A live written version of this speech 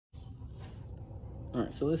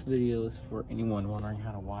Alright, so this video is for anyone wondering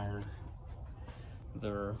how to wire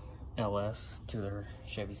their LS to their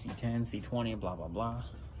Chevy C10, C20, blah blah blah.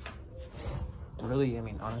 Really, I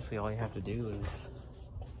mean, honestly, all you have to do is,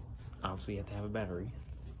 obviously you have to have a battery.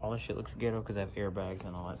 All this shit looks ghetto because I have airbags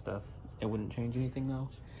and all that stuff. It wouldn't change anything though.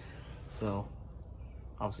 So,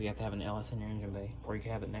 obviously you have to have an LS in your engine bay, or you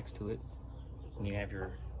can have it next to it. And you have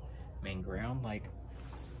your main ground, like,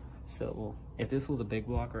 so if this was a big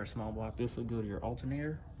block or a small block, this would go to your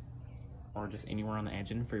alternator, or just anywhere on the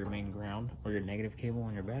engine for your main ground, or your negative cable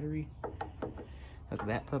on your battery. Hook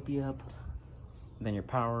that puppy up. Then your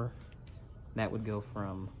power, that would go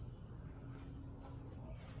from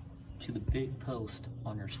to the big post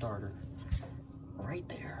on your starter, right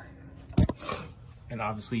there. And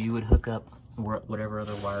obviously you would hook up whatever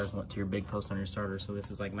other wires went to your big post on your starter. So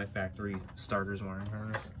this is like my factory starter's wiring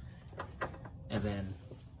harness.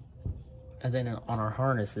 And then on our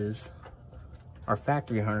harnesses, our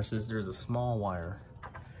factory harnesses, there's a small wire.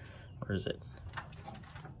 Where is it?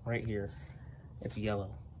 Right here. It's yellow.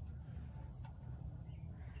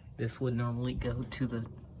 This would normally go to the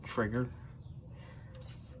trigger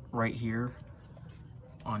right here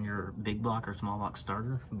on your big block or small block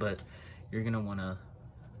starter, but you're gonna wanna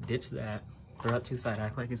ditch that, throw it to the side,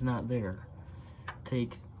 act like it's not there.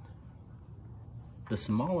 Take the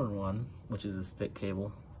smaller one, which is this thick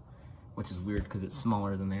cable, which is weird because it's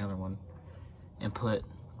smaller than the other one, and put,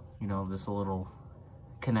 you know, this little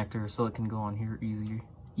connector so it can go on here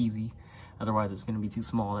easy. Otherwise it's going to be too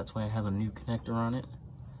small. That's why it has a new connector on it.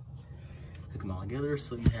 Hook them all together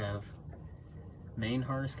so you have main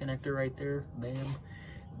harness connector right there, bam,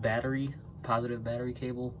 battery, positive battery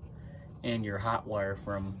cable, and your hot wire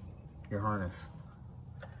from your harness.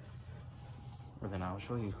 Or then I'll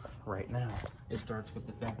show you right now. It starts with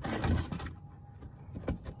the factory.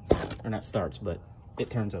 Or not starts, but it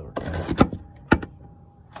turns over.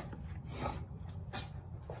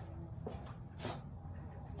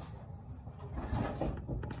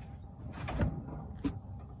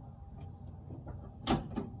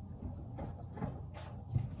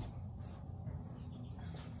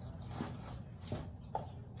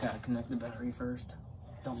 Gotta connect the battery first.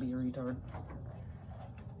 Don't be a retard.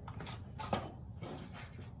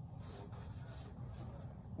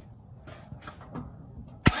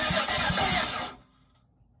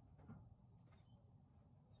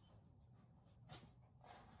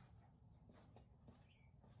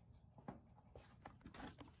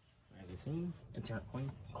 See, it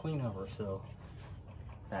turned clean over, so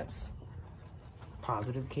that's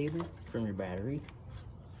positive cable from your battery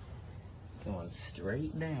going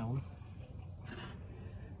straight down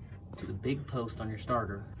to the big post on your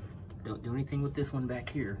starter. Don't do anything with this one back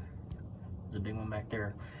here. There's a big one back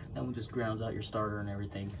there. That one just grounds out your starter and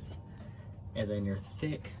everything. And then your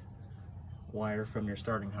thick wire from your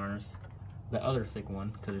starting harness, the other thick one,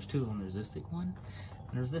 because there's two of them. There's this thick one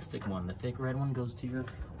and there's this thick one. The thick red one goes to your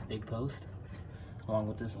big post along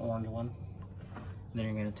with this orange one. And then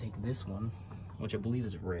you're going to take this one, which I believe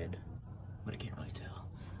is red, but I can't really tell,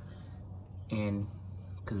 and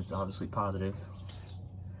because it's obviously positive,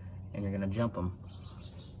 and you're going to jump them.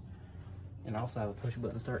 And I also have a push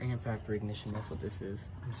button start and factory ignition. That's what this is.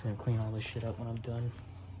 I'm just going to clean all this shit up when I'm done.